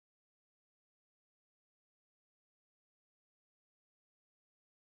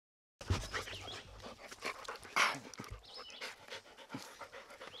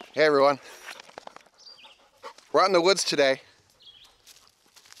Hey everyone, we're out in the woods today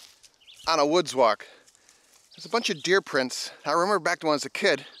on a woods walk. There's a bunch of deer prints. I remember back when I was a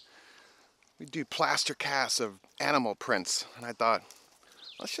kid, we'd do plaster casts of animal prints, and I thought,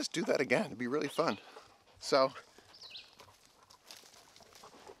 let's just do that again. It'd be really fun. So,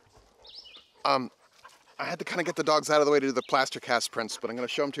 I had to kind of get the dogs out of the way to do the plaster cast prints, but I'm going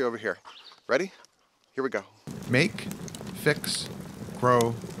to show them to you over here. Ready? Here we go. Make, fix,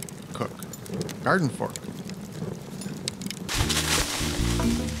 grow, cook. GardenFork.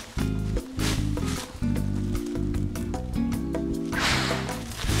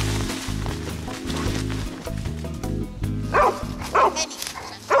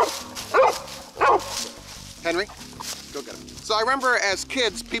 Henry, go get him. So I remember as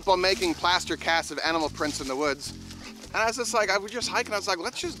kids, people making plaster casts of animal prints in the woods. And I was just like, I was just hiking, I was like,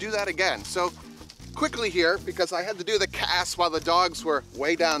 let's just do that again. So quickly here, because I had to do the cast while the dogs were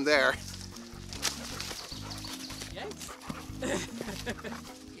way down there. Yes.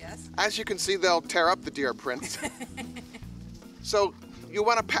 Yes. As you can see, they'll tear up the deer prints. So you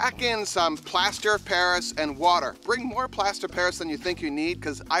want to pack in some plaster of Paris and water. Bring more plaster of Paris than you think you need,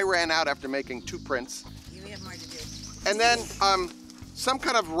 because I ran out after making 2 prints. You have more to do. And then some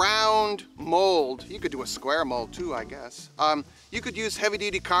kind of round mold. You could do a square mold too, I guess. You could use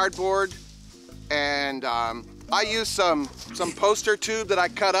heavy-duty cardboard, and I used some poster tube that I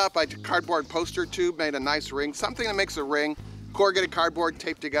cut up. I took cardboard poster tube, made a nice ring, something that makes a ring, corrugated cardboard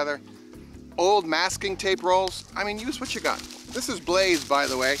taped together, old masking tape rolls. I mean, use what you got. This is Blaze, by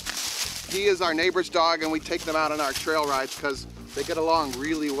the way. He is our neighbor's dog, and we take them out on our trail rides because they get along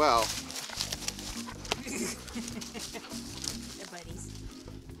really well. They're buddies.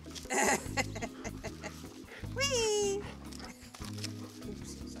 Whee!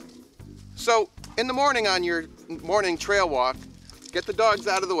 Oops, sorry. So in the morning on your morning trail walk, get the dogs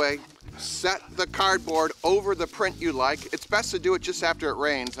out of the way, set the cardboard over the print you like. It's best to do it just after it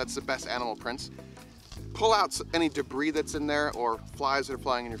rains. That's the best animal prints. Pull out any debris that's in there or flies that are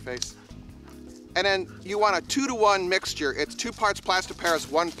flying in your face. And then you want a 2-to-1 mixture. It's 2 parts plaster Paris,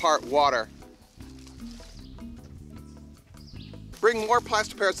 1 part water. Bring more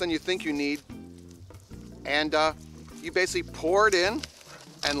plaster Paris than you think you need. And you basically pour it in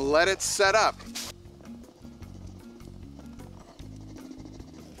and let it set up.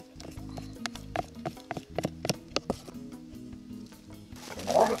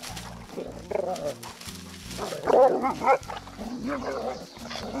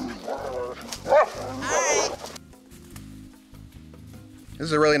 This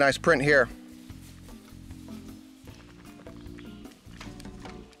is a really nice print here.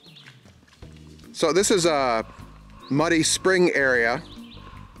 So this is a muddy spring area.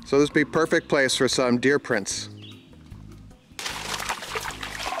 So this would be a perfect place for some deer prints.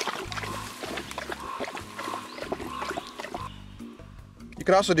 You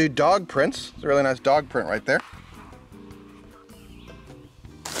could also do dog prints. It's a really nice dog print right there.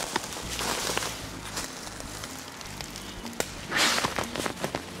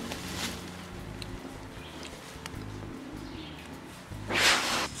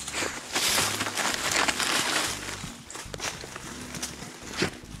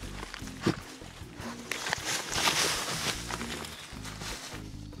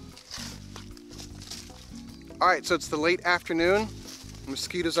 All right, so it's the late afternoon.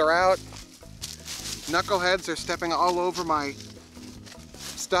 Mosquitoes are out. Knuckleheads are stepping all over my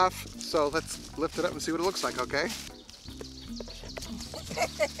stuff. So let's lift it up and see what it looks like, okay?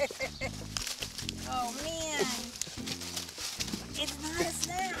 Oh man, it's not a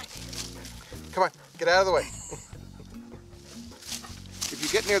snack. Come on, get out of the way. If you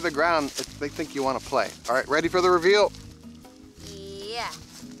get near the ground, they think you want to play. All right, ready for the reveal? Yeah.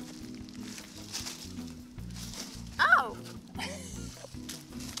 Oh.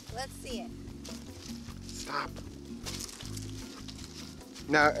 Let's see it. Stop.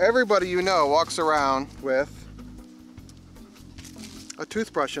 Now, everybody you know walks around with a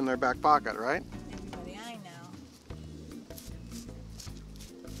toothbrush in their back pocket, right? Everybody I know.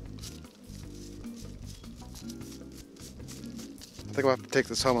 I think we'll have to take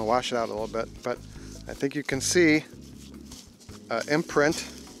this home and wash it out a little bit, but I think you can see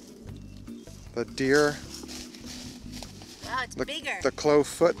imprint the deer, Oh, it's bigger. the clove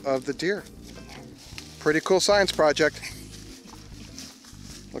foot of the deer. Pretty cool science project.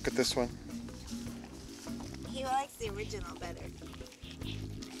 Look at this one. He likes the original better.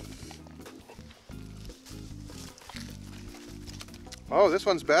 Oh, this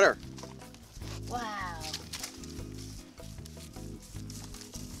one's better. Wow.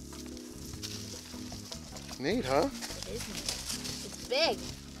 Neat, huh? It is neat. It's big.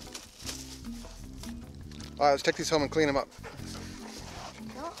 All right, let's take these home and clean them up.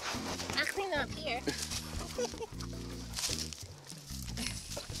 No, I'll clean them up here.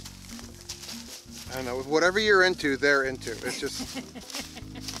 I don't know, whatever you're into, they're into. It's just...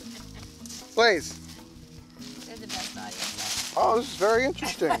 Blaze. They're the best audience. Oh, this is very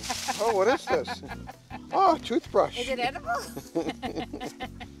interesting. Oh, what is this? Oh, toothbrush. Is it edible?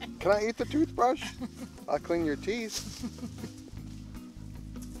 Can I eat the toothbrush? I'll clean your teeth.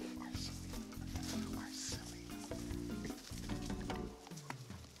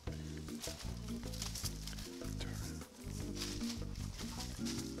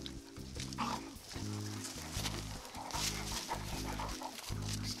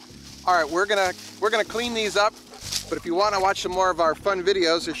 All right, we're gonna clean these up, but if you want to watch some more of our fun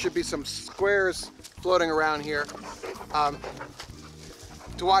videos, there should be some squares floating around here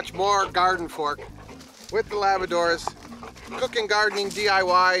to watch more GardenFork with the Labradors, cooking, gardening,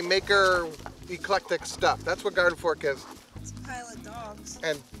 DIY, maker, eclectic stuff. That's what GardenFork is. It's a pile of dogs.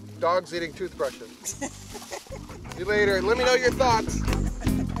 And dogs eating toothbrushes. See you later. Let me know your thoughts.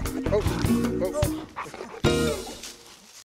 Oh.